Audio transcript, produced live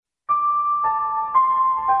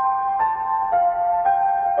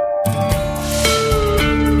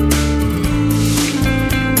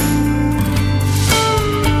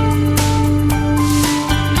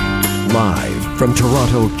From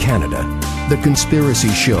Toronto, Canada, The Conspiracy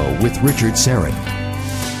Show with Richard Syrett.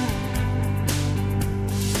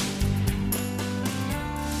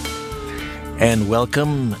 And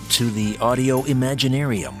welcome to the Audio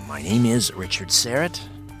Imaginarium. My name is Richard Syrett.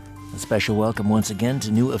 A special welcome once again to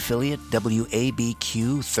new affiliate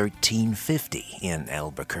WABQ 1350 in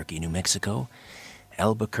Albuquerque, New Mexico.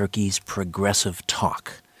 Albuquerque's Progressive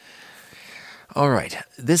Talk. All right,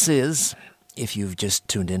 this is, if you've just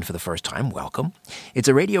tuned in for the first time, welcome. It's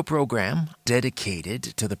a radio program dedicated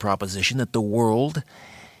to the proposition that the world,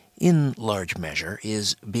 in large measure,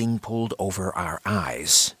 is being pulled over our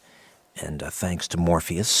eyes. And thanks to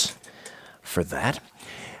Morpheus for that.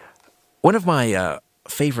 One of my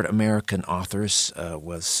favorite American authors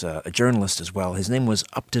was a journalist as well. His name was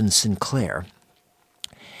Upton Sinclair.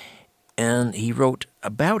 And he wrote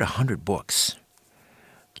about 100 books.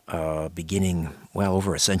 Beginning,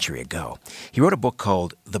 over a century ago. He wrote a book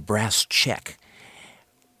called The Brass Check,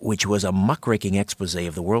 which was a muckraking expose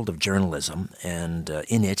of the world of journalism, and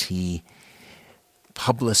in it he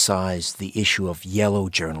publicized the issue of yellow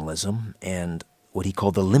journalism and what he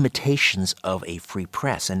called the limitations of a free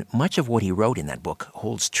press. And much of what he wrote in that book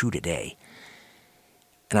holds true today.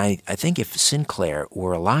 And I think if Sinclair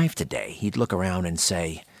were alive today, he'd look around and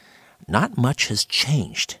say, not much has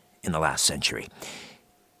changed in the last century.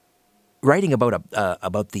 Writing about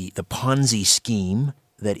the Ponzi scheme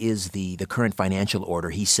that is the current financial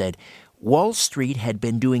order, he said, Wall Street had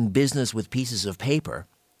been doing business with pieces of paper,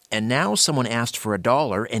 and now someone asked for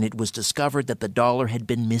 $1, and it was discovered that the dollar had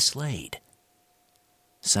been mislaid.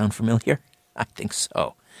 Sound familiar? I think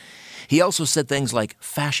so. He also said things like,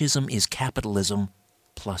 fascism is capitalism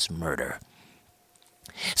plus murder.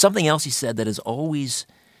 Something else he said that has always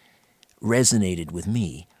resonated with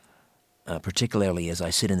me, particularly as I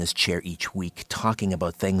sit in this chair each week talking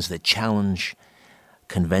about things that challenge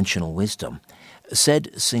conventional wisdom, said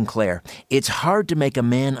Sinclair, it's hard to make a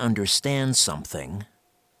man understand something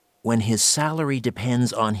when his salary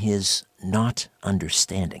depends on his not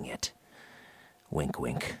understanding it. Wink,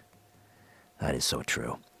 wink. That is so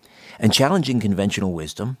true. And challenging conventional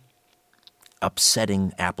wisdom,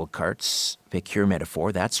 upsetting apple carts, pick your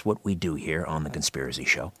metaphor, that's what we do here on The Conspiracy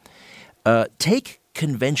Show. Take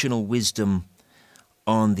conventional wisdom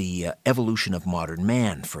on the evolution of modern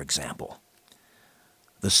man, for example.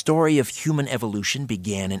 The story of human evolution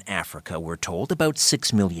began in Africa, we're told, about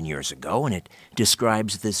 6 million years ago, and it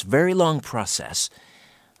describes this very long process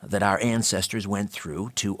that our ancestors went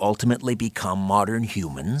through to ultimately become modern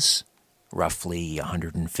humans, roughly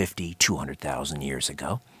 150, 200,000 years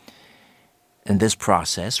ago. And this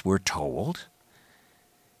process, we're told,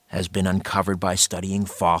 has been uncovered by studying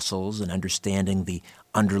fossils and understanding the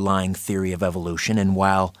underlying theory of evolution. And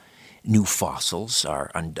while new fossils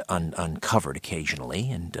are uncovered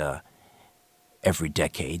occasionally, and every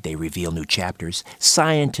decade they reveal new chapters,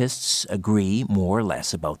 scientists agree more or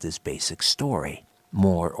less about this basic story,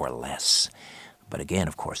 more or less. But again,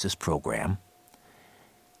 of course, this program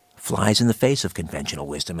flies in the face of conventional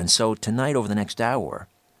wisdom. And so tonight, over the next hour,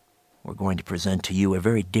 we're going to present to you a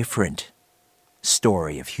very different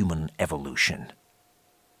story of human evolution.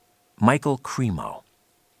 Michael Cremo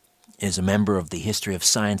is a member of the History of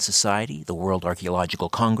Science Society, the World Archeological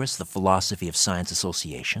Congress, the Philosophy of Science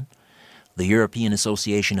Association, the European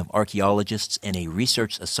Association of Archaeologists, and a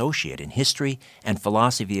research associate in history and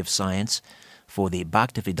philosophy of science for the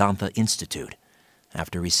Bhaktivedanta Institute.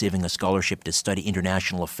 After receiving a scholarship to study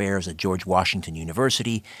international affairs at George Washington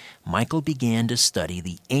University, Michael began to study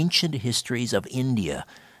the ancient histories of India,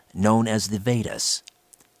 known as the Vedas.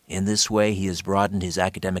 In this way, he has broadened his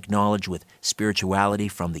academic knowledge with spirituality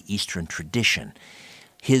from the Eastern tradition.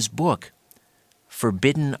 His book,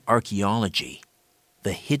 Forbidden Archaeology,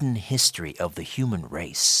 The Hidden History of the Human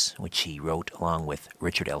Race, which he wrote along with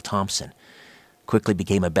Richard L. Thompson, quickly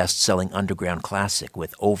became a best-selling underground classic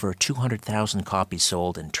with over 200,000 copies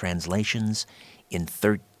sold and translations in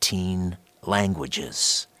 13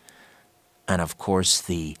 languages. And of course,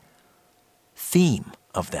 the theme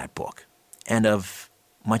of that book, and of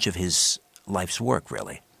much of his life's work,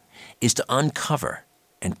 really, is to uncover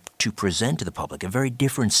and to present to the public a very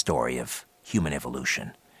different story of human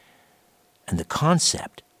evolution. And the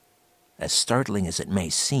concept, as startling as it may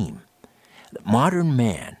seem, that modern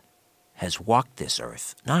man has walked this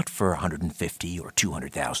earth not for 150 or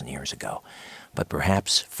 200,000 years ago, but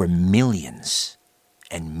perhaps for millions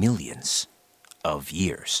and millions of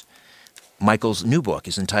years. Michael's new book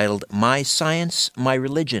is entitled My Science, My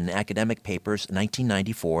Religion, Academic Papers,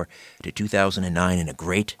 1994 to 2009, and a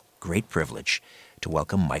great, great privilege to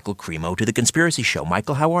welcome Michael Cremo to The Conspiracy Show.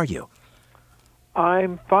 Michael, how are you?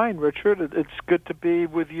 I'm fine, Richard. It's good to be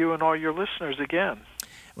with you and all your listeners again.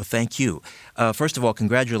 Well, thank you. First of all,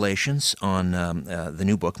 congratulations on the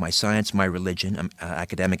new book, My Science, My Religion,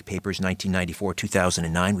 Academic Papers,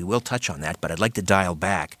 1994-2009. We will touch on that, but I'd like to dial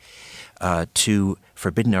back to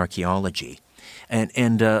Forbidden Archaeology.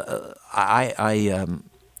 And I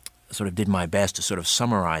sort of did my best to sort of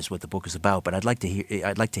summarize what the book is about, but I'd like to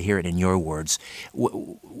hear it in your words.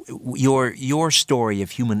 Your story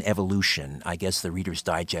of human evolution, I guess the Reader's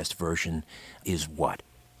Digest version, is what?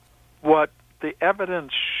 What the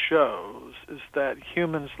evidence shows is that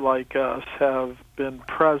humans like us have been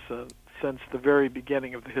present since the very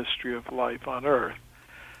beginning of the history of life on Earth.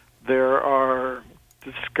 There are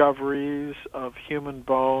discoveries of human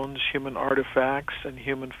bones, human artifacts, and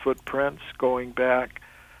human footprints going back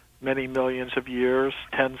many millions of years,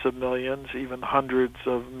 tens of millions, even hundreds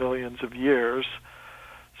of millions of years.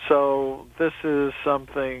 So this is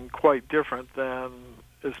something quite different than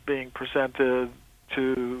is being presented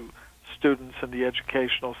to students in the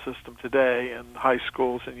educational system today in high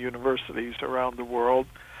schools and universities around the world.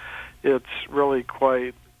 It's really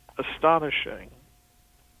quite astonishing.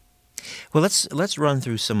 Well, let's run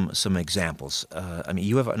through some examples. I mean,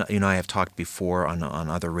 you and I have talked before on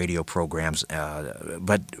other radio programs,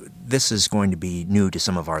 but this is going to be new to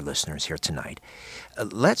some of our listeners here tonight.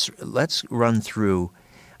 Let's run through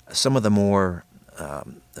some of the more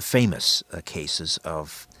famous cases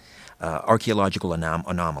of archaeological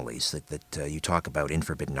anomalies that you talk about in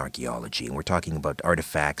Forbidden Archaeology, and we're talking about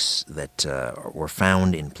artifacts that were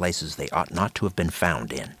found in places they ought not to have been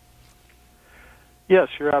found in. Yes,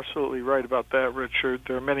 you're absolutely right about that, Richard.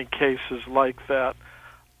 There are many cases like that.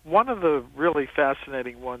 One of the really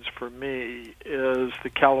fascinating ones for me is the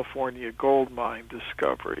California gold mine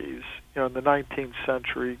discoveries. In the 19th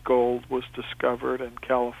century, gold was discovered in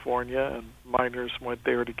California, and miners went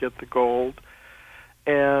there to get the gold.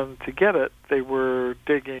 And to get it, they were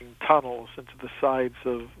digging tunnels into the sides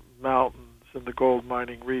of mountains in the gold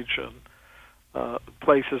mining region,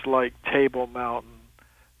 places like Table Mountain,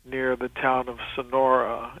 near the town of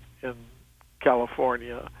Sonora in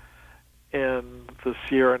California, in the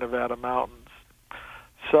Sierra Nevada mountains.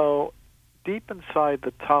 So deep inside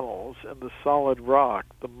the tunnels in the solid rock,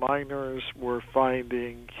 the miners were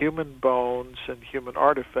finding human bones and human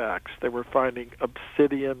artifacts. They were finding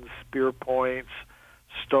obsidian spear points,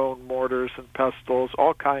 stone mortars and pestles,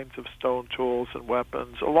 all kinds of stone tools and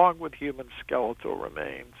weapons, along with human skeletal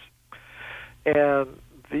remains. And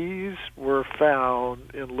these were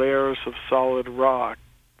found in layers of solid rock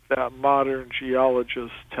that modern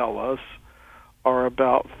geologists tell us are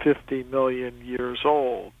about 50 million years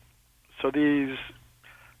old. So these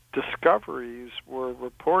discoveries were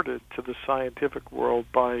reported to the scientific world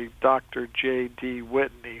by Dr. J.D.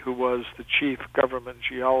 Whitney, who was the chief government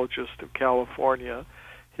geologist of California.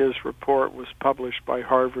 His report was published by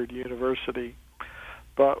Harvard University.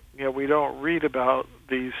 But we don't read about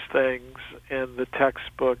these things in the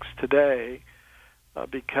textbooks today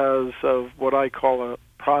because of what I call a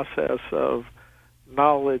process of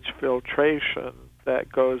knowledge filtration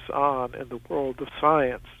that goes on in the world of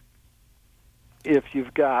science. If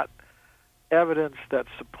you've got evidence that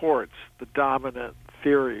supports the dominant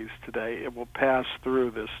theories today, it will pass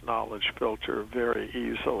through this knowledge filter very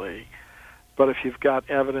easily. But if you've got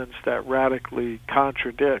evidence that radically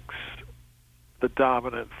contradicts the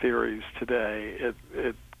dominant theories today,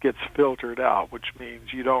 it gets filtered out, which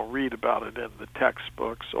means you don't read about it in the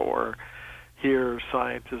textbooks or hear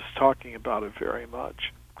scientists talking about it very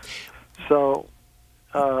much. So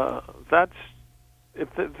if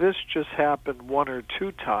this just happened one or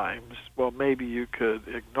two times, well, maybe you could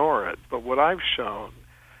ignore it. But what I've shown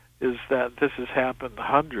is that this has happened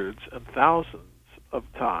hundreds and thousands of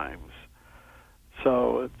times.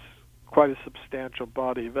 So it's quite a substantial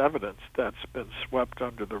body of evidence that's been swept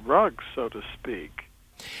under the rug, so to speak.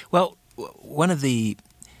 Well, one of the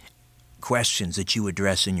questions that you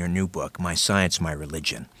address in your new book, My Science, My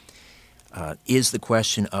Religion, is the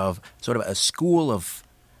question of sort of a school of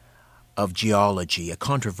geology, a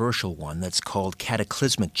controversial one that's called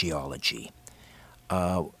cataclysmic geology,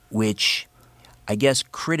 which I guess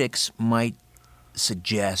critics might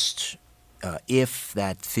suggest if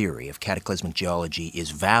that theory of cataclysmic geology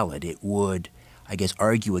is valid, it would, I guess,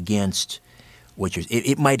 argue against what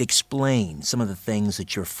it might explain some of the things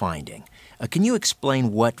that you're finding. Can you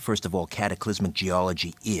explain what, first of all, cataclysmic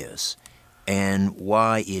geology is and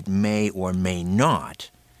why it may or may not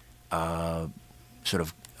sort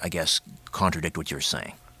of, I guess, contradict what you're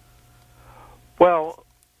saying? Well,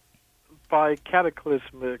 by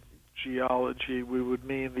cataclysmic geology, we would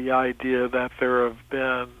mean the idea that there have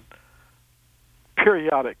been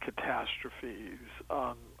periodic catastrophes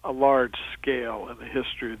on a large scale in the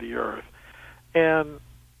history of the Earth. And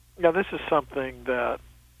this is something that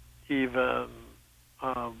even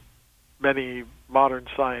many modern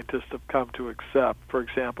scientists have come to accept. For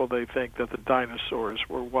example, they think that the dinosaurs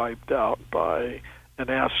were wiped out by an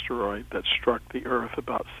asteroid that struck the Earth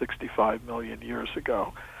about 65 million years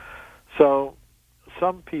ago. So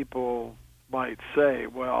some people might say,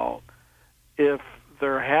 well, if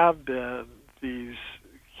there have been these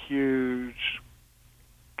huge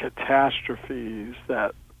catastrophes,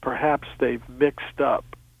 that perhaps they've mixed up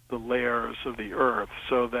the layers of the Earth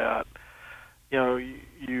so that,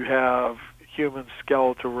 you have human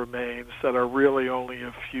skeletal remains that are really only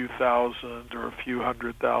a few thousand or a few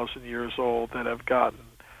 100,000 years old that have gotten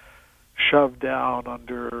shoved down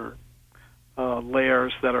under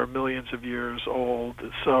layers that are millions of years old,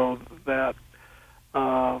 so that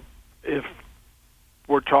if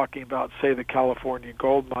we're talking about, say, the California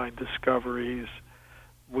gold mine discoveries,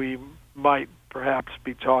 we might perhaps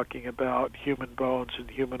be talking about human bones and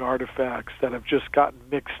human artifacts that have just gotten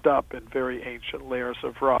mixed up in very ancient layers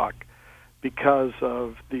of rock because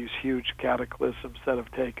of these huge cataclysms that have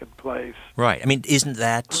taken place. Right. I mean, isn't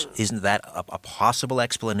that a possible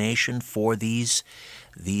explanation for these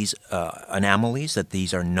anomalies, that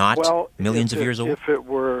these are not millions of years old? If it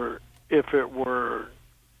were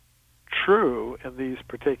true in these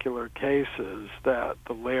particular cases that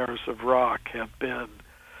the layers of rock have been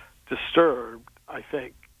disturbed, I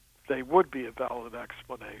think they would be a valid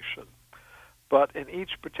explanation. But in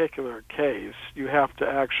each particular case, you have to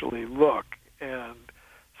actually look and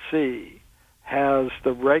see, has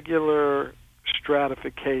the regular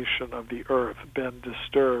stratification of the Earth been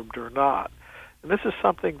disturbed or not? And this is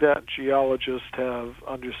something that geologists have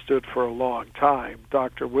understood for a long time.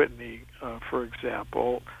 Dr. Whitney, for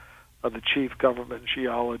example, the chief government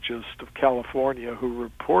geologist of California, who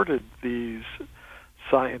reported these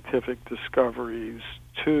scientific discoveries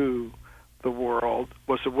to the world,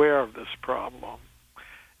 was aware of this problem.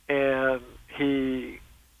 And he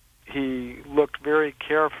looked very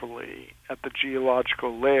carefully at the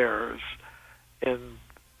geological layers in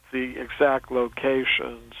the exact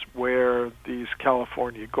locations where these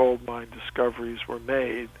California gold mine discoveries were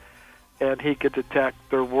made, and he could detect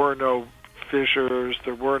there were no fissures,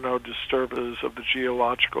 there were no disturbances of the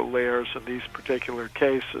geological layers in these particular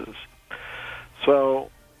cases. So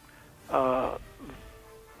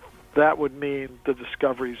that would mean the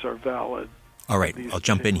discoveries are valid. All right, I'll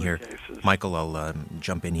jump in here. Cases. Michael, I'll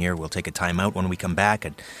jump in here. We'll take a time out. When we come back,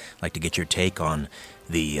 I'd like to get your take on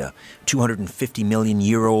the 250 million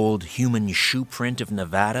year old human shoe print of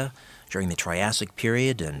Nevada during the Triassic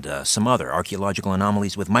period, and some other archaeological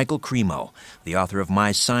anomalies with Michael Cremo, the author of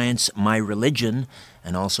My Science, My Religion,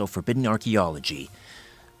 and also Forbidden Archaeology,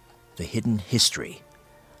 The Hidden History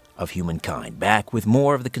of Humankind. Back with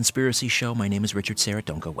more of The Conspiracy Show. My name is Richard Serrett.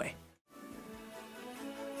 Don't go away.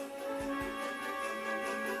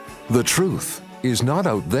 The truth is not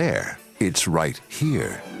out there. It's right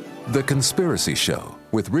here. The Conspiracy Show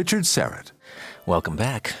with Richard Serrett. Welcome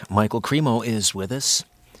back. Michael Cremo is with us.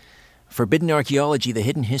 Forbidden Archaeology, The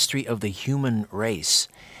Hidden History of the Human Race.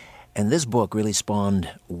 And this book really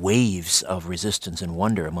spawned waves of resistance and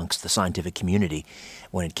wonder amongst the scientific community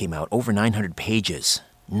when it came out. Over 900 pages.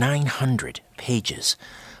 900 pages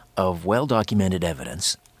of well-documented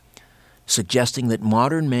evidence suggesting that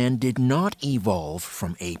modern man did not evolve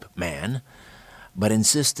from ape man, but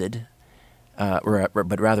instead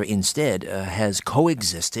has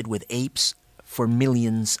coexisted with apes for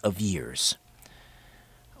millions of years.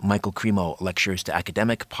 Michael Cremo lectures to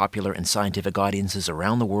academic, popular, and scientific audiences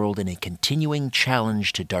around the world in a continuing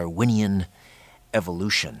challenge to Darwinian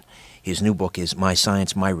evolution. His new book is My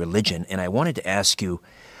Science, My Religion, and I wanted to ask you,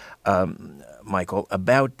 Michael,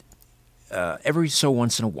 about every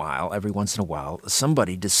once in a while,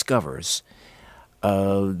 somebody discovers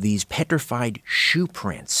these petrified shoe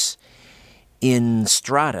prints in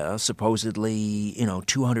strata, supposedly,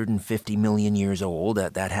 250 million years old.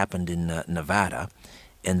 That happened in Nevada.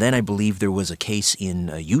 And then I believe there was a case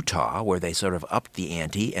in Utah where they sort of upped the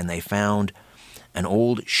ante and they found an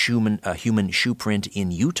old human shoe print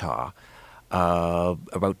in Utah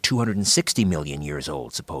about 260 million years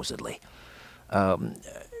old, supposedly.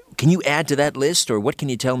 Can you add to that list, or what can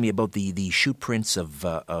you tell me about the shoe prints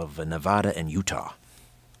of Nevada and Utah?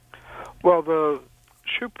 Well, the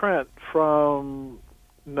shoe print from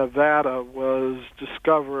Nevada was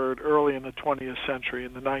discovered early in the 20th century,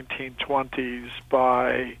 in the 1920s,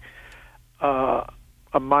 by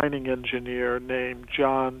a mining engineer named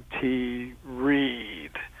John T.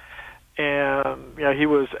 Reed. And he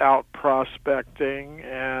was out prospecting,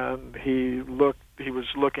 and he he was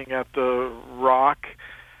looking at the rock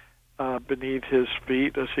beneath his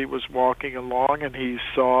feet as he was walking along, and he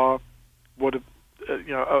saw what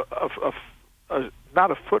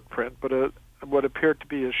not a footprint, but what appeared to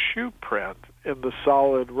be a shoe print in the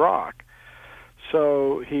solid rock.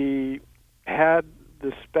 So he had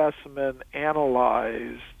the specimen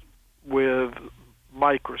analyzed with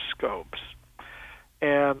microscopes,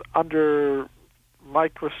 and under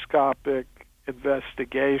microscopic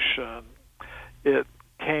investigation, it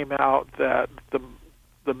came out that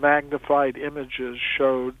the magnified images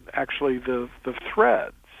showed actually the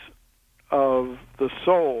threads of the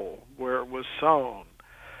sole where it was sewn.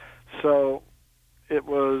 So it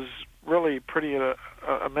was really pretty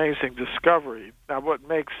amazing discovery. Now, what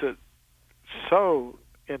makes it so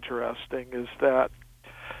interesting is that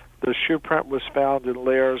the shoe print was found in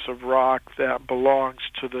layers of rock that belongs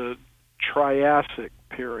to the Triassic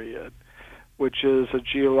period, which is a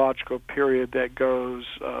geological period that goes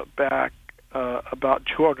back about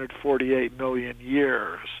 248 million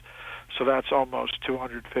years. So that's almost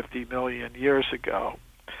 250 million years ago.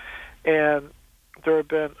 And there have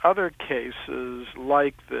been other cases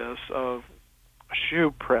like this of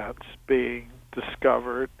shoe prints being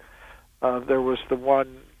discovered. There was the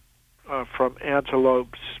one from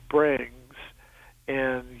Antelope Springs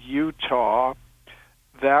in Utah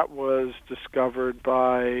that was discovered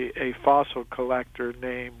by a fossil collector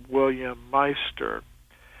named William Meister.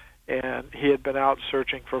 And he had been out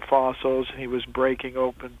searching for fossils, and he was breaking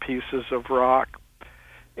open pieces of rock.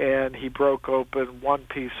 And he broke open one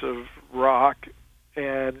piece of rock,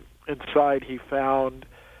 and inside he found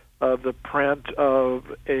the print of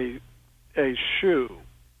a shoe,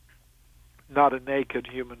 not a naked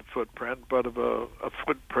human footprint, but of a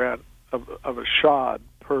footprint of a shod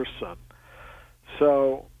person.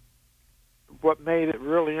 So what made it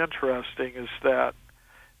really interesting is that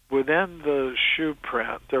within the shoe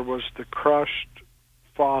print, there was the crushed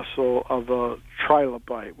fossil of a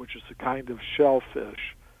trilobite, which is a kind of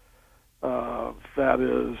shellfish that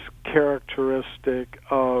is characteristic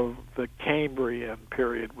of the Cambrian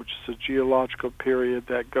period, which is a geological period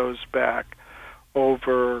that goes back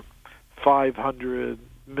over 500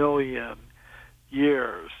 million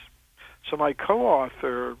years. So my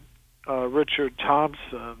co-author, Richard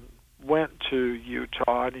Thompson, went to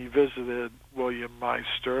Utah and he visited William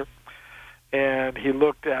Meister, and he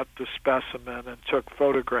looked at the specimen and took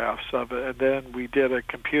photographs of it, and then we did a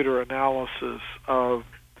computer analysis of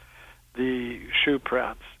the shoe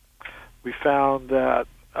prints. We found that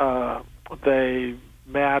they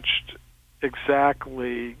matched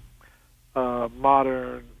exactly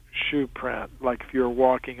modern shoe print. Like if you're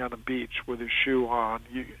walking on a beach with a shoe on,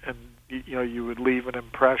 you would leave an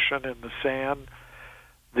impression in the sand.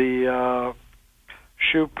 The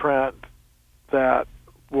shoe print that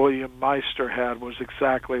William Meister had was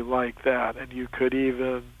exactly like that, and you could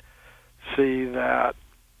even see that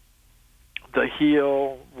the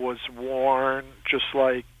heel was worn, just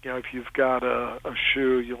like, if you've got a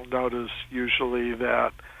shoe, you'll notice usually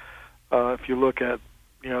that if you look at,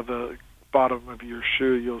 the bottom of your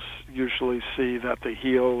shoe, you'll usually see that the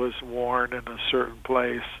heel is worn in a certain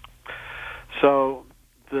place. So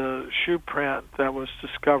the shoe print that was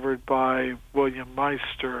discovered by William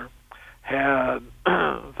Meister had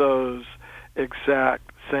those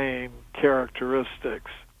exact same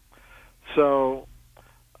characteristics. So,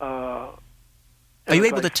 are you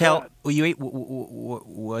able to tell?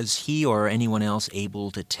 Was he or anyone else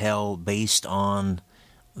able to tell, based on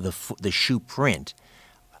the shoe print,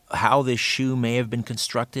 how this shoe may have been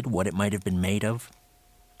constructed, what it might have been made of?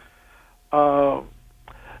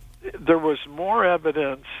 There was more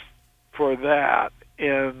evidence for that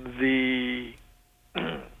in the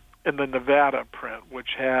Nevada print, which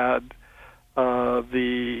had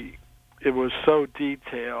it was so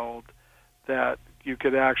detailed that you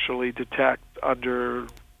could actually detect under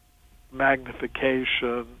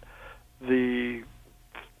magnification the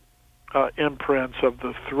imprints of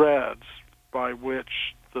the threads by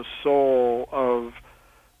which the sole of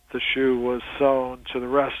the shoe was sewn to the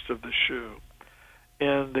rest of the shoe.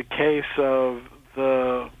 In the case of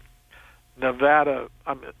the Nevada,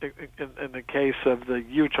 in the case of the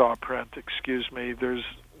Utah print, there's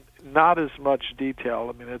not as much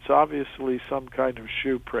detail. It's obviously some kind of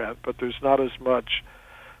shoe print, but there's not as much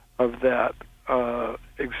of that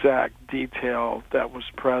exact detail that was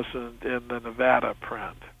present in the Nevada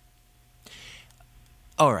print.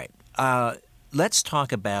 All right. Let's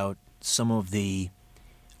talk about some of the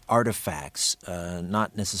artifacts,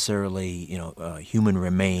 not necessarily human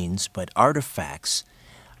remains, but artifacts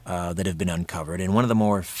that have been uncovered. And one of the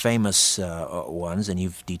more famous ones, and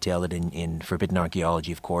you've detailed it in Forbidden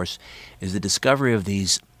Archaeology, of course, is the discovery of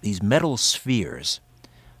these metal spheres.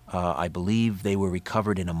 I believe they were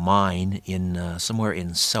recovered in a mine in somewhere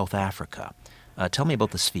in South Africa. Tell me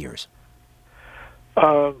about the spheres.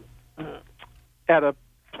 At a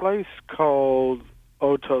place called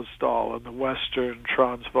Ottosdal in the western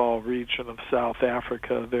Transvaal region of South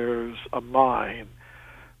Africa, there's a mine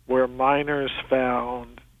where miners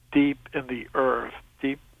found deep in the earth,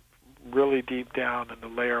 really deep down in the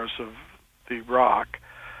layers of the rock,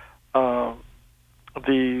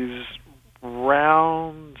 these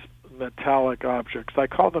round metallic objects. I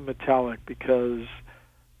call them metallic because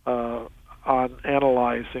on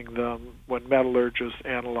analyzing them, when metallurgists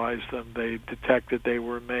analyzed them, they detected they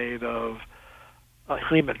were made of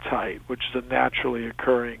hematite, which is a naturally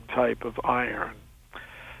occurring type of iron.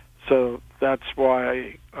 So that's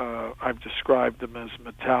why I've described them as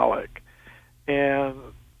metallic. And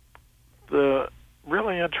the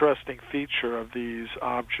really interesting feature of these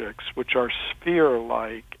objects, which are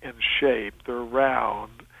sphere-like in shape, they're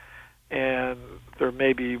round, and they're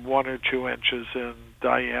maybe 1 or 2 inches in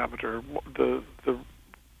diameter. The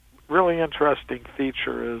really interesting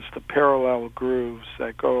feature is the parallel grooves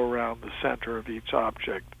that go around the center of each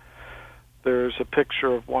object. There's a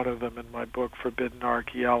picture of one of them in my book, Forbidden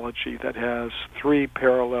Archaeology, that has 3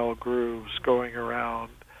 parallel grooves going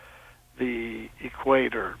around the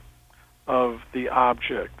equator of the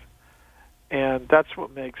object. And that's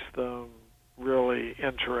what makes them really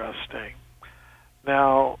interesting.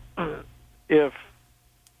 Now, if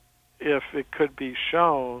it could be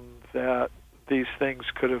shown that these things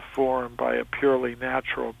could have formed by a purely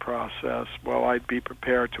natural process, well, I'd be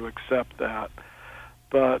prepared to accept that.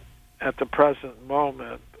 But at the present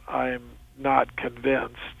moment, I'm not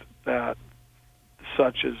convinced that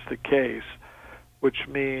such is the case, which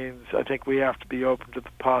means I think we have to be open to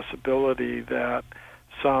the possibility that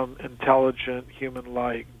some intelligent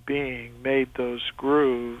human-like being made those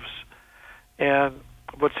grooves. And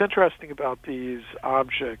what's interesting about these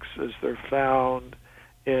objects is they're found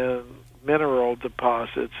in mineral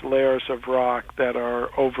deposits, layers of rock that are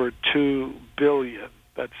over 2 billion,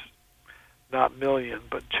 that's not million,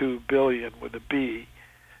 but 2 billion with a B,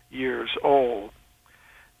 years old.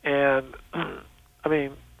 And, I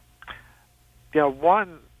mean,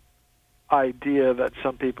 one idea that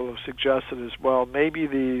some people have suggested is, well, maybe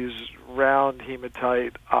these round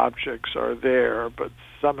hematite objects are there, but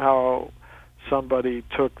somehow somebody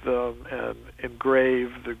took them and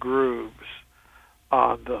engraved the grooves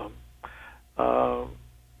on them.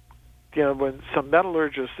 When some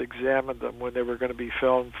metallurgists examined them when they were going to be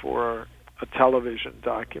filmed for a television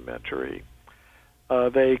documentary,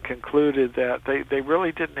 they concluded that they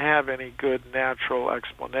really didn't have any good natural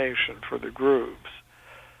explanation for the grooves.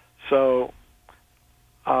 So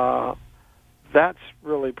that's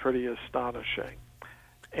really pretty astonishing.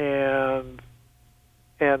 And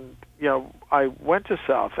I went to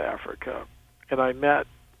South Africa, and I met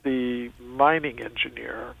the mining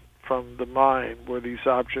engineer from the mine where these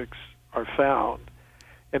objects are found,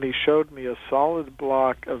 and he showed me a solid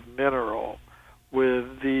block of mineral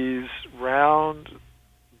with these round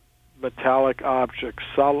metallic objects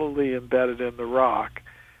solidly embedded in the rock,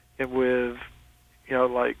 and with,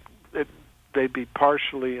 they'd be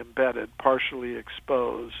partially embedded, partially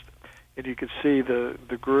exposed, and you could see the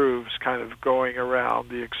grooves kind of going around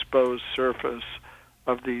the exposed surface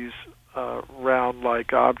of these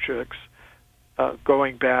round-like objects,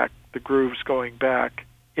 the grooves going back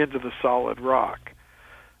into the solid rock.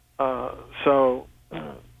 So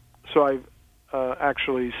I've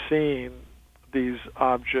actually seen these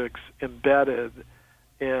objects embedded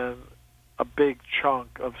in a big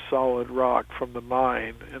chunk of solid rock from the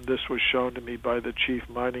mine, and this was shown to me by the chief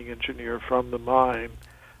mining engineer from the mine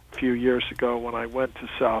a few years ago when I went to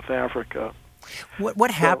South Africa.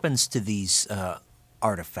 What happens to these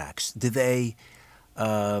artifacts? Do they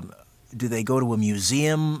go to a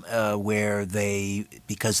museum where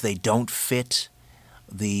because they don't fit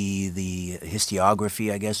the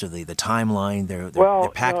historiography, I guess, or the timeline, they're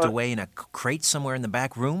packed away in a crate somewhere in the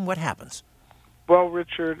back room? What happens? Well,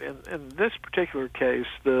 Richard, in this particular case,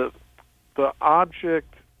 the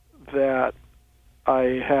object that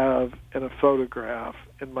I have in a photograph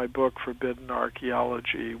in my book, Forbidden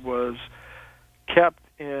Archaeology, was kept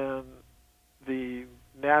in the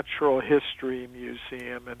Natural History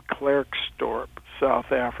Museum in Klerksdorp,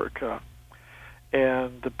 South Africa.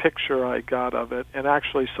 And the picture I got of it, and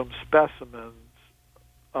actually some specimens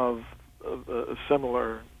of a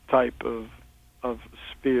similar type of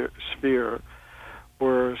sphere,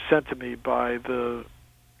 were sent to me by the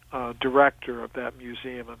director of that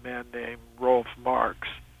museum, a man named Rolf Marx.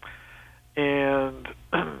 And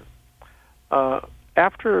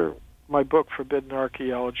after my book, Forbidden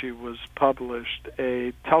Archaeology, was published,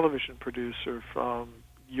 a television producer from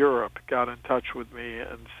Europe got in touch with me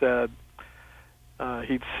and said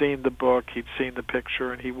he'd seen the book, he'd seen the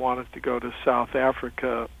picture, and he wanted to go to South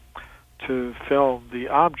Africa to film the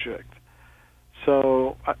object.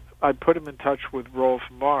 So I put him in touch with Rolf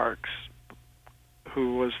Marx,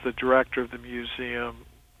 who was the director of the museum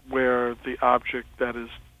where the object that is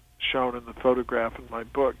shown in the photograph in my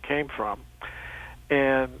book came from.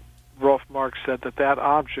 And Rolf Marx said that that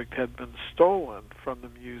object had been stolen from the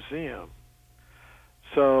museum.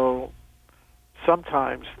 So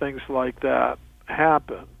sometimes things like that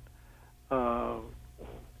happen.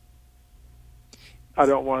 I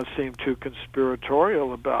don't want to seem too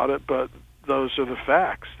conspiratorial about it, but those are the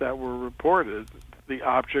facts that were reported. The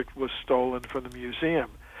object was stolen from the museum.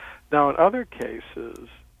 Now, in other cases,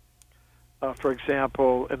 for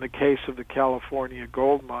example, in the case of the California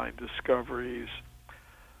gold mine discoveries,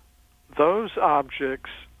 those objects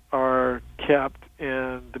are kept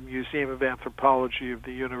in the Museum of Anthropology of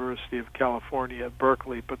the University of California at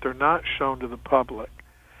Berkeley, but they're not shown to the public.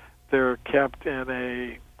 They're kept in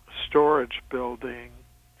a storage building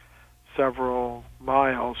several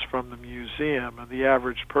miles from the museum, and the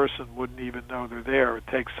average person wouldn't even know they're there. It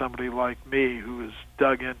takes somebody like me who has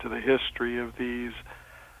dug into the history of these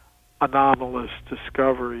anomalous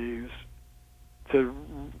discoveries to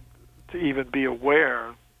even be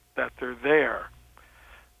aware that they're there.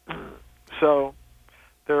 So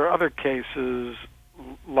there are other cases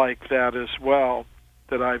like that as well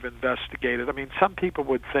that I've investigated. I mean, some people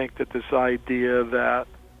would think that this idea that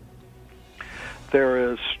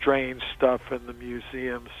there is strange stuff in the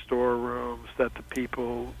museum storerooms that the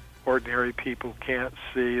people, ordinary people, can't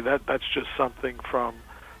see, that's just something from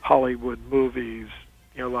Hollywood movies,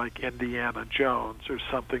 you know, like Indiana Jones or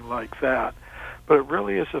something like that. But it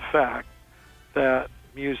really is a fact that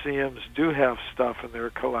museums do have stuff in their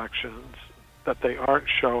collections that they aren't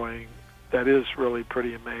showing that is really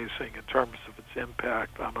pretty amazing in terms of its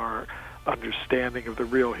impact on our understanding of the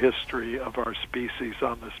real history of our species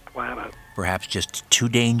on this planet. Perhaps just too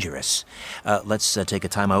dangerous. Let's take a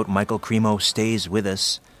time out. Michael Cremo stays with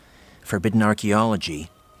us. Forbidden Archaeology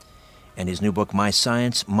and his new book, My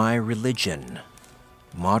Science, My Religion.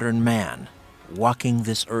 Modern man walking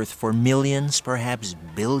this earth for millions, perhaps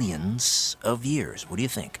billions of years. What do you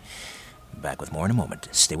think? Back with more in a moment.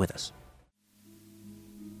 Stay with us.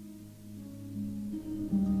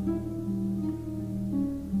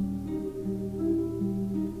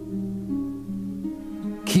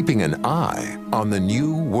 Keeping an eye on the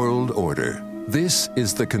New World Order. This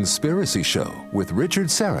is The Conspiracy Show with Richard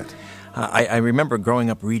Serrett. I remember growing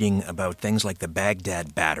up reading about things like the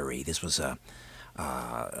Baghdad Battery. This was a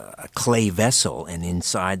clay vessel, and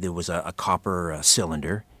inside there was a copper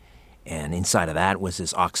cylinder, and inside of that was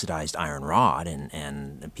this oxidized iron rod,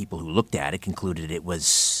 and people who looked at it concluded it was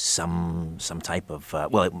some type of,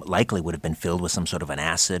 it likely would have been filled with some sort of an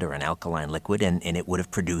acid or an alkaline liquid, and it would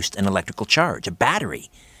have produced an electrical charge, a battery,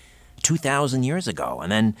 2,000 years ago.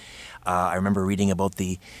 And then I remember reading about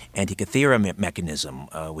the Antikythera mechanism,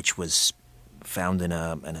 which was found in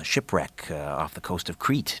a shipwreck off the coast of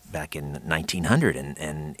Crete back in 1900,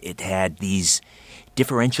 and it had these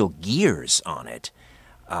differential gears on it,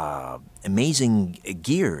 amazing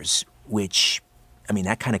gears, which, I mean,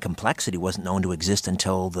 that kind of complexity wasn't known to exist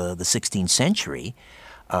until the 16th century,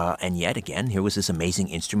 and yet again, here was this amazing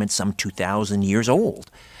instrument, some 2,000 years old.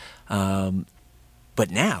 But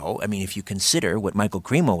now, I mean, if you consider what Michael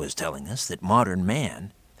Cremo is telling us, that modern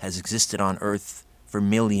man has existed on Earth for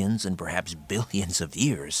millions and perhaps billions of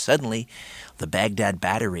years, suddenly the Baghdad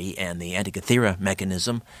Battery and the Antikythera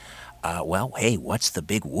mechanism, hey, what's the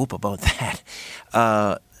big whoop about that?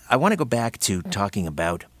 I want to go back to talking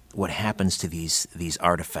about what happens to these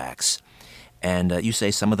artifacts. And you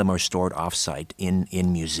say some of them are stored off-site in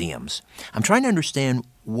museums. I'm trying to understand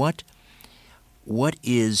what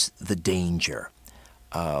is the danger?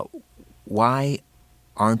 Why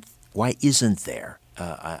isn't there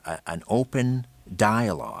an open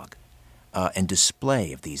dialogue and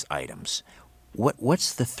display of these items?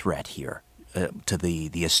 What's the threat here to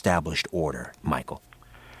the established order, Michael?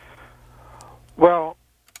 Well,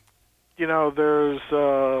 you know, there's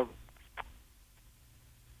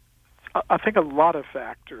I think a lot of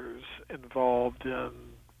factors involved in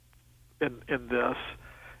this.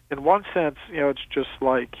 In one sense, you know, it's just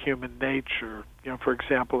like human nature. You know, for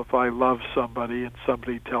example, if I love somebody and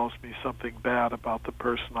somebody tells me something bad about the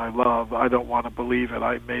person I love, I don't want to believe it.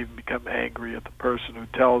 I may become angry at the person who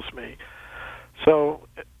tells me. So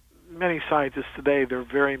many scientists today, they're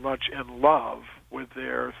very much in love with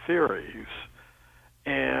their theories.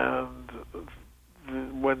 And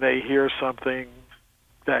when they hear something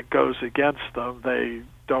that goes against them, they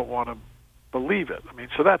don't want to believe it. I mean,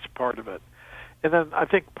 so that's part of it. And then I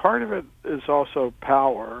think part of it is also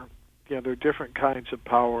power. You know, there are different kinds of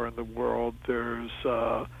power in the world. There's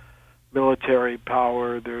military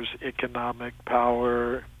power, there's economic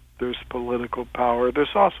power, there's political power.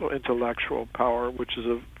 There's also intellectual power, which is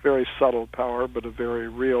a very subtle power, but a very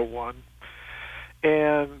real one.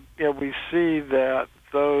 And you know, we see that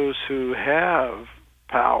those who have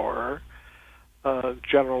power,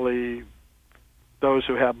 generally those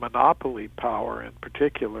who have monopoly power in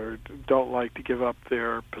particular, don't like to give up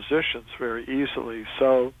their positions very easily.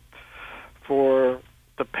 So for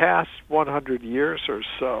the past 100 years or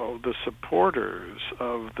so, the supporters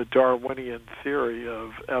of the Darwinian theory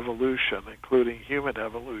of evolution, including human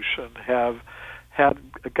evolution, have had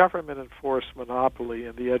a government-enforced monopoly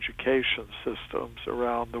in the education systems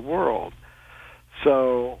around the world.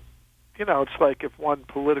 So, you know, it's like if one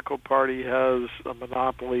political party has a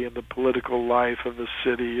monopoly in the political life of a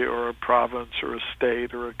city or a province or a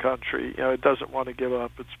state or a country, you know, it doesn't want to give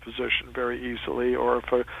up its position very easily. Or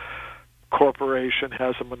if a corporation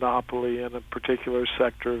has a monopoly in a particular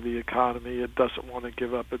sector of the economy, it doesn't want to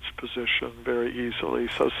give up its position very easily.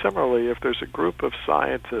 So similarly, if there's a group of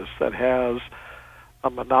scientists that has a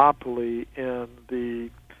monopoly in the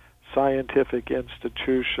scientific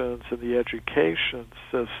institutions and the education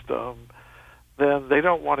system, then they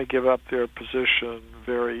don't want to give up their position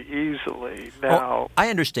very easily. Now, I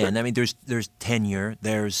understand. I mean, there's tenure,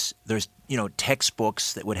 there's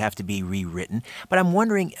textbooks that would have to be rewritten. But I'm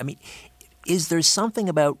wondering, I mean, is there something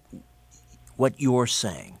about what you're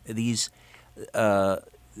saying,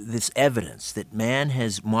 this evidence that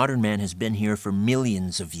modern man has been here for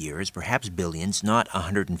millions of years, perhaps billions, not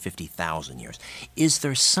 150,000 years? Is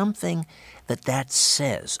there something that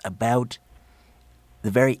says about the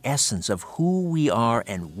very essence of who we are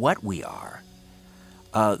and what we are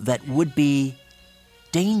that would be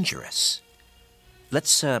dangerous?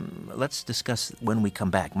 Let's discuss when we come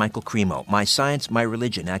back. Michael Cremo, My Science, My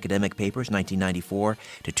Religion, Academic Papers, 1994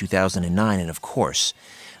 to 2009, and of course,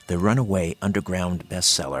 the runaway underground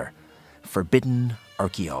bestseller, Forbidden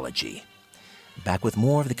Archaeology. Back with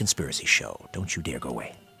more of The Conspiracy Show. Don't you dare go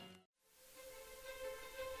away.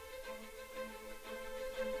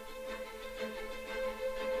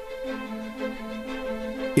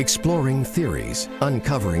 Exploring theories,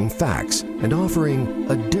 uncovering facts, and offering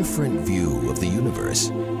a different view of the universe.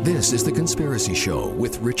 This is The Conspiracy Show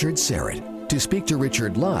with Richard Serrett. To speak to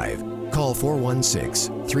Richard live, call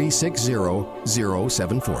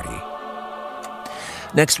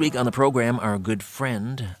 416-360-0740. Next week on the program, our good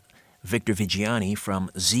friend Victor Viggiani from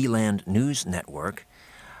Zealand News Network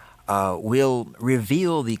will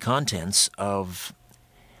reveal the contents of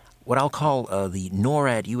what I'll call the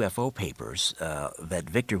NORAD UFO papers that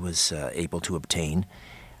Victor was able to obtain,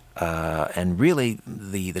 and really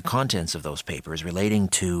the contents of those papers relating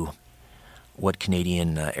to what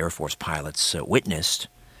Canadian Air Force pilots witnessed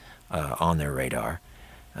on their radar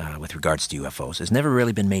with regards to UFOs has never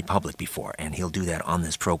really been made public before, and he'll do that on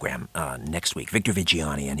this program next week. Victor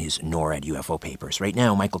Viggiani and his NORAD UFO papers. Right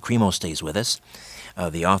now, Michael Cremo stays with us,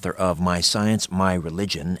 the author of My Science, My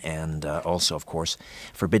Religion, and also, of course,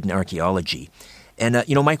 Forbidden Archaeology. And,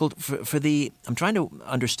 Michael, I'm trying to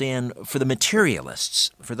understand, for the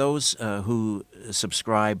materialists, for those who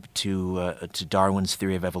subscribe to Darwin's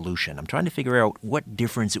theory of evolution, I'm trying to figure out what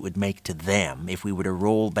difference it would make to them if we were to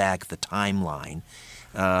roll back the timeline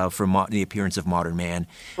for the appearance of modern man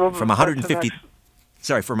from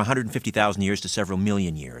 150,000 years to several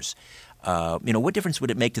million years. What difference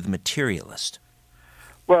would it make to the materialist?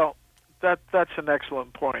 Well, that's an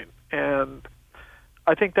excellent point, and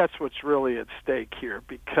I think that's what's really at stake here,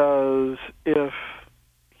 because if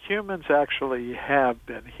humans actually have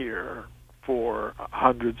been here for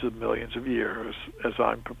hundreds of millions of years, as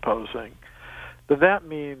I'm proposing, then that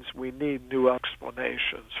means we need new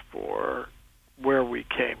explanations for where we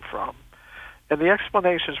came from. And the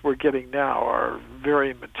explanations we're getting now are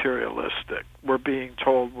very materialistic. We're being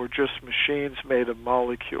told we're just machines made of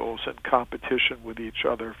molecules in competition with each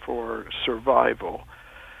other for survival.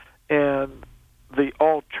 And the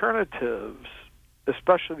alternatives,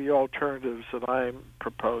 especially the alternatives that I'm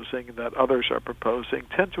proposing and that others are proposing,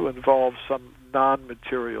 tend to involve some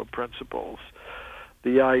non-material principles.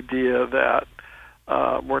 The idea that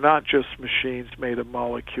we're not just machines made of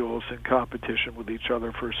molecules in competition with each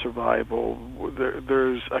other for survival.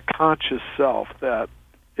 There's a conscious self that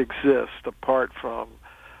exists apart from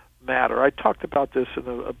matter. I talked about this in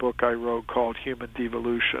a book I wrote called Human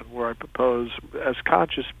Devolution, where I propose, as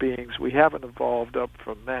conscious beings, we haven't evolved up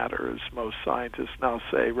from matter, as most scientists now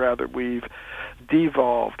say. Rather, we've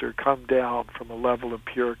devolved or come down from a level of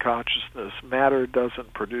pure consciousness. Matter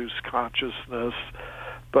doesn't produce consciousness,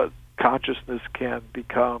 but consciousness can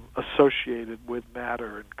become associated with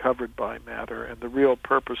matter and covered by matter. And the real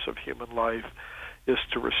purpose of human life is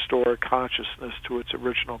to restore consciousness to its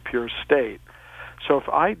original pure state. So if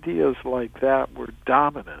ideas like that were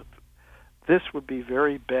dominant, this would be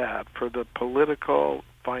very bad for the political,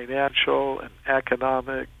 financial, and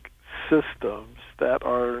economic systems that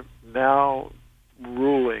are now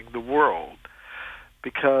ruling the world,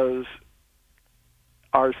 because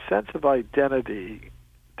our sense of identity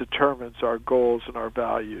determines our goals and our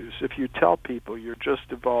values. If you tell people you're just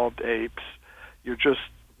evolved apes, you're just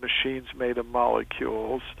machines made of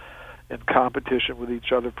molecules in competition with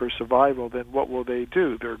each other for survival, then what will they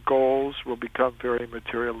do? Their goals will become very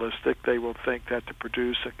materialistic. They will think that to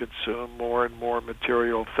produce and consume more and more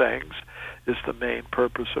material things is the main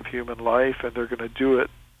purpose of human life, and they're going to do it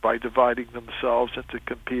by dividing themselves into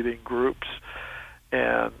competing groups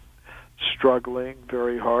and struggling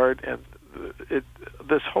very hard. And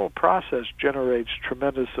this whole process generates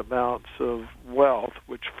tremendous amounts of wealth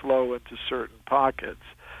which flow into certain pockets.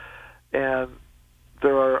 And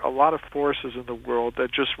there are a lot of forces in the world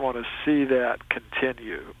that just want to see that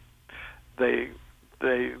continue. They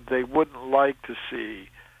wouldn't like to see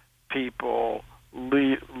people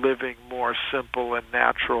living more simple and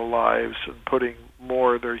natural lives and putting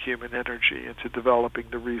more of their human energy into developing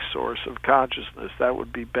the resource of consciousness. That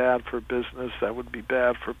would be bad for business. That would be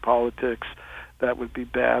bad for politics. That would be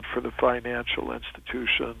bad for the financial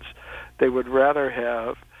institutions. They would rather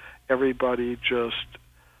have everybody just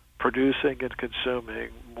producing and consuming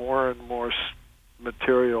more and more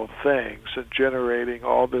material things and generating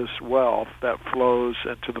all this wealth that flows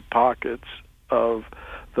into the pockets of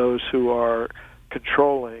those who are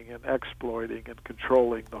controlling and exploiting and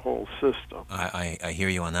controlling the whole system. I hear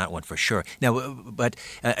you on that one for sure. Now, but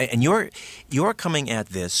and you're coming at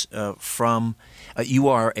this from you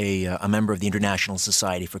are a member of the International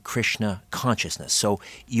Society for Krishna Consciousness. So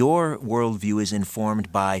your worldview is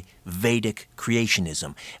informed by Vedic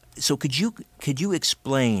creationism. So could you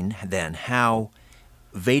explain then how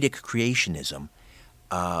Vedic creationism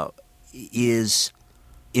is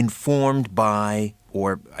informed by,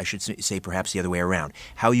 or I should say perhaps the other way around,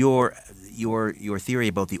 how your theory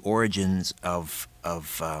about the origins of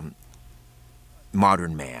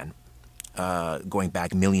modern man, going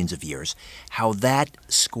back millions of years, how that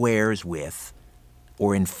squares with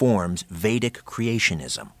or informs Vedic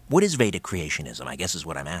creationism? What is Vedic creationism, I guess is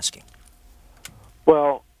what I'm asking.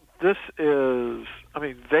 Well, Veda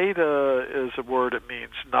is a word, it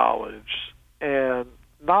means knowledge, and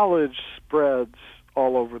knowledge spreads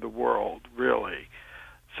all over the world, really.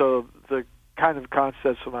 So the kind of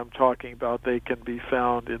concepts that I'm talking about, they can be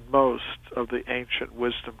found in most of the ancient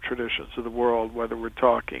wisdom traditions of the world, whether we're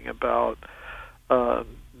talking about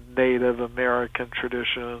Native American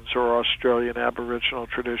traditions or Australian Aboriginal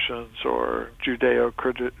traditions or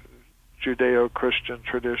Judeo-Christian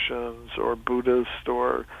traditions or Buddhist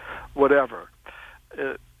or whatever.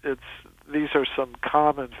 These are some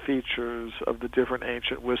common features of the different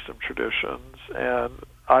ancient wisdom traditions, and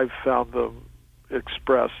I've found them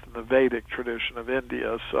expressed in the Vedic tradition of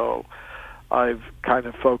India, so I've kind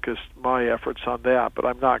of focused my efforts on that, but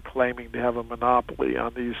I'm not claiming to have a monopoly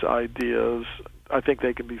on these ideas. I think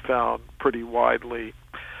they can be found pretty widely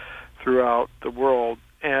throughout the world,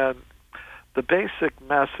 and the basic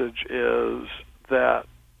message is that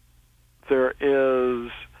there is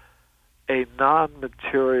a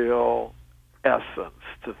non-material essence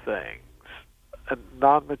to things, a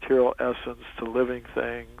non-material essence to living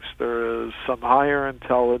things. There is some higher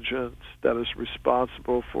intelligence that is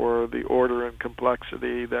responsible for the order and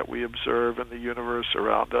complexity that we observe in the universe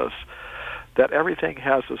around us, that everything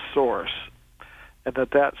has a source, and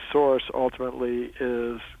that source ultimately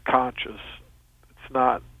is conscious. It's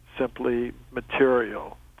not simply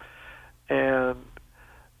material. And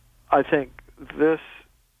I think this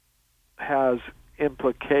has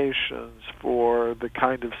implications for the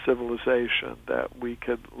kind of civilization that we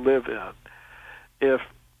could live in. If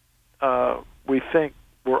we think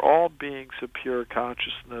we're all beings of pure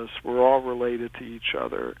consciousness, we're all related to each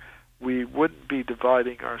other, we wouldn't be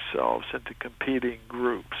dividing ourselves into competing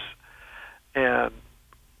groups and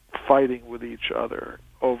fighting with each other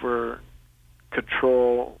over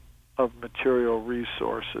control of material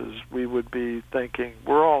resources. We would be thinking,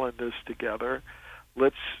 we're all in this together.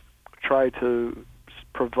 Let's try to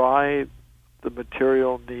provide the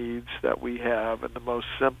material needs that we have in the most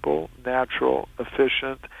simple, natural,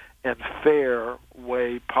 efficient, and fair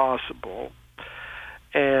way possible.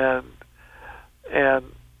 And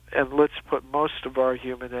let's put most of our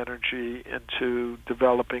human energy into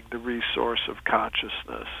developing the resource of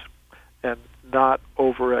consciousness and not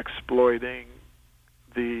over-exploiting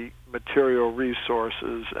the material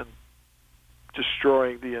resources and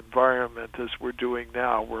destroying the environment as we're doing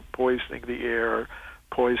now. We're poisoning the air,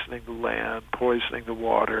 poisoning the land, poisoning the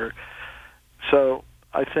water. So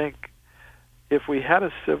I think if we had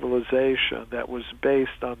a civilization that was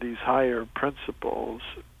based on these higher principles,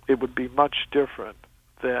 it would be much different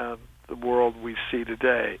than the world we see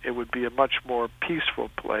today. It would be a much more peaceful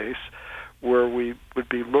place where we would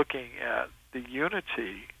be looking at the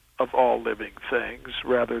unity of all living things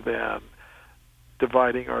rather than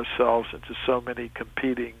dividing ourselves into so many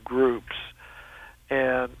competing groups.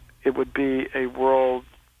 And it would be a world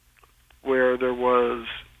where there was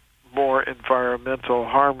more environmental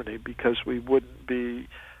harmony because we wouldn't be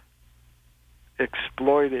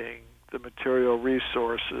exploiting the material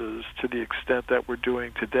resources to the extent that we're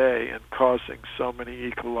doing today and causing so many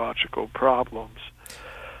ecological problems.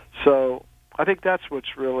 So I think that's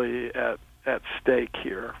what's really at stake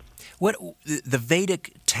here. What the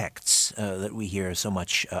Vedic texts that we hear so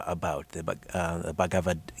much about, the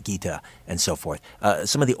Bhagavad Gita and so forth,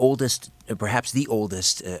 some of the oldest, perhaps the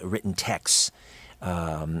oldest written texts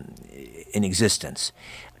in existence.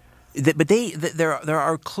 But there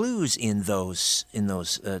are clues in those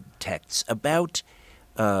texts about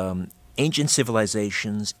ancient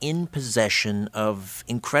civilizations in possession of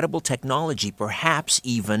incredible technology, perhaps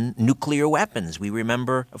even nuclear weapons. We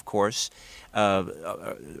remember, of course,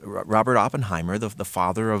 Robert Oppenheimer, the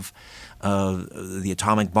father of the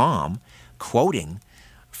atomic bomb, quoting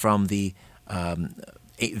from the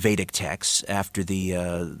Vedic texts after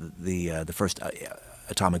the first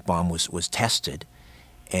atomic bomb was tested.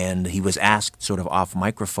 And he was asked sort of off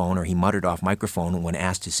microphone, or he muttered off microphone when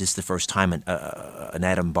asked, is this the first time an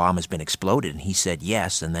atom bomb has been exploded? And he said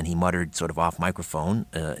yes, and then he muttered sort of off microphone,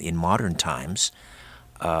 in modern times.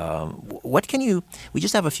 We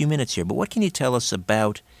just have a few minutes here, but what can you tell us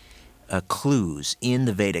about clues in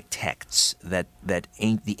the Vedic texts that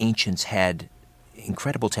the ancients had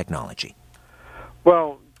incredible technology?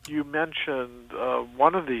 Well, you mentioned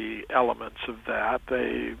one of the elements of that.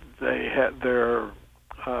 They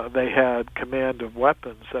had command of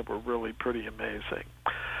weapons that were really pretty amazing.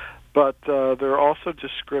 But there are also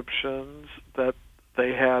descriptions that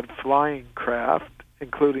they had flying craft,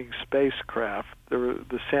 including spacecraft.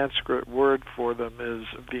 The Sanskrit word for them is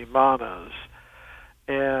vimanas.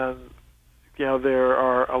 And, there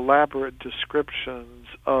are elaborate descriptions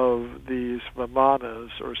of these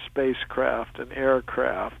vimanas or spacecraft and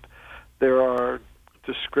aircraft. There are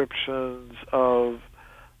descriptions of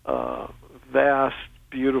vast,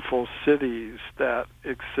 beautiful cities that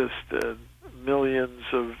existed millions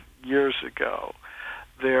of years ago.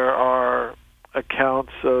 There are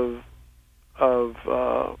accounts of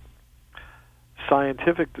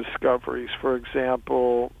scientific discoveries. For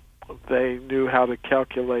example, they knew how to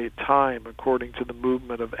calculate time according to the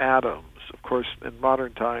movement of atoms. Of course, in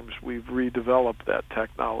modern times, we've redeveloped that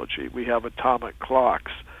technology. We have atomic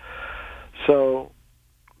clocks. So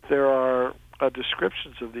there are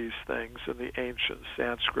descriptions of these things in the ancient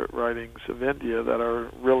Sanskrit writings of India that are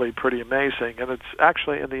really pretty amazing. And it's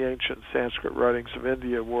actually in the ancient Sanskrit writings of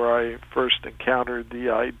India where I first encountered the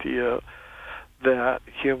idea that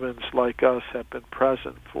humans like us have been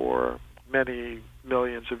present for many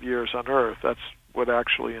millions of years on Earth. That's what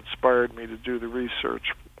actually inspired me to do the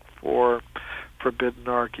research for Forbidden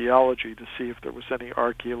Archaeology, to see if there was any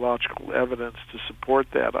archaeological evidence to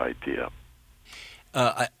support that idea.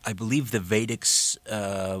 I believe the Vedics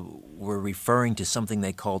were referring to something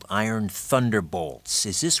they called iron thunderbolts.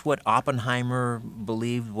 Is this what Oppenheimer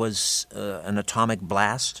believed was an atomic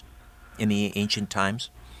blast in the ancient times?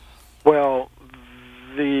 Well,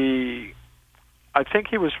 I think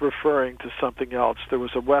he was referring to something else. There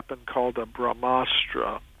was a weapon called a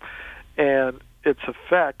Brahmastra, and its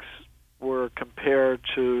effects were compared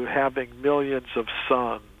to having millions of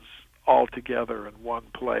suns all together in one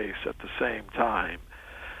place at the same time,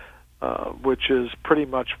 which is pretty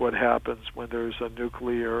much what happens when there's a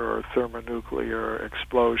nuclear or thermonuclear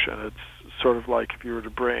explosion. It's sort of like if you were to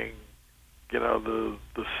bring, the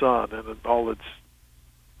sun and all its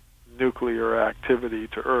nuclear activity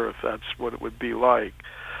to Earth. That's what it would be like.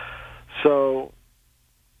 So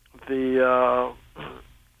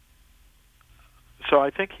I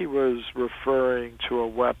think he was referring to a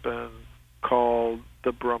weapon called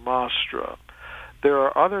the Brahmastra. There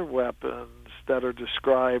are other weapons that are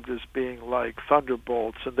described as being like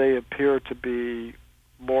thunderbolts, and they appear to be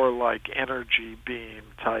more like energy beam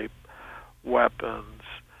type weapons.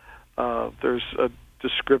 There's a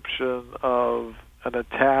description of an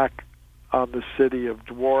attack on the city of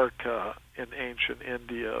Dwarka in ancient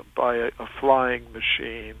India by a flying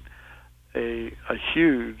machine, a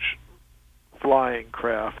huge flying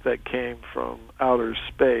craft that came from outer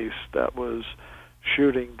space that was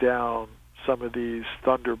shooting down some of these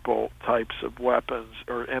thunderbolt types of weapons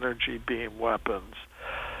or energy beam weapons.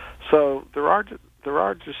 So there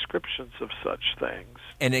are descriptions of such things.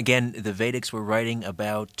 And again, the Vedics were writing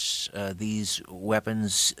about these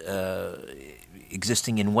weapons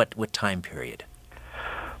existing in what time period?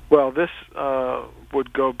 Well, this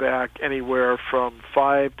would go back anywhere from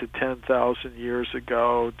 5,000 to 10,000 years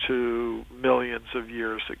ago to millions of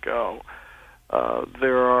years ago.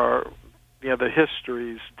 The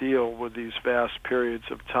histories deal with these vast periods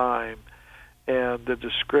of time, and the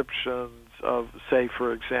descriptions of, say,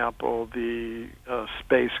 for example, the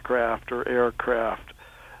spacecraft or aircraft,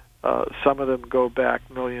 some of them go back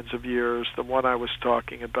millions of years. The one I was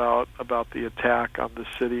talking about the attack on the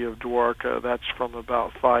city of Dwarka, that's from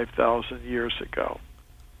about 5,000 years ago.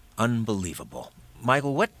 Unbelievable.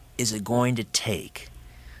 Michael, what is it going to take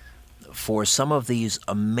for some of these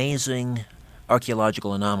amazing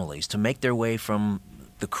archaeological anomalies to make their way from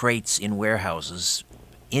the crates in warehouses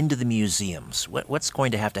into the museums? What's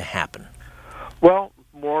going to have to happen? Well,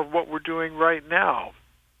 more of what we're doing right now,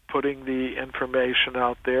 putting the information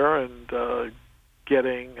out there and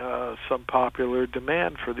getting some popular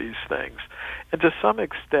demand for these things. And to some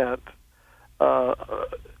extent,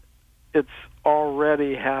 it's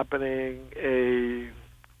already happening a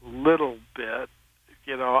little bit.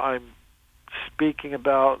 I'm speaking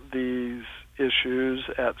about these issues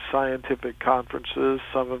at scientific conferences.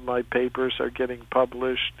 Some of my papers are getting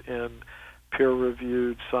published in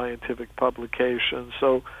peer-reviewed scientific publications.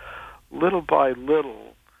 So little by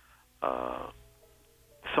little,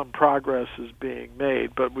 some progress is being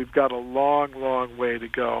made, but we've got a long, long way to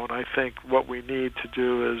go. And I think what we need to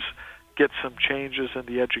do is get some changes in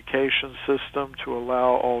the education system to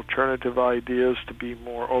allow alternative ideas to be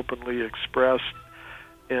more openly expressed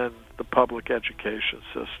in the public education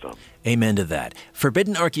system. Amen to that.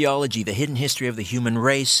 Forbidden Archaeology, The Hidden History of the Human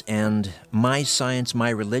Race, and My Science, My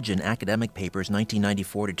Religion, Academic Papers,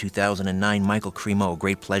 1994 to 2009. Michael Cremo,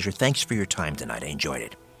 great pleasure. Thanks for your time tonight. I enjoyed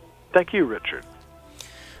it. Thank you, Richard.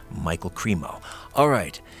 Michael Cremo. All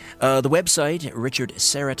right. The website,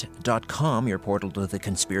 richardsyrett.com, your portal to The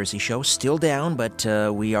Conspiracy Show, still down, but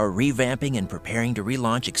we are revamping and preparing to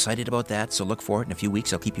relaunch. Excited about that, so look for it in a few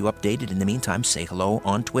weeks. I'll keep you updated. In the meantime, say hello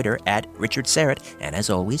on Twitter at Richard Syrett, and as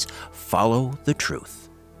always, follow the truth.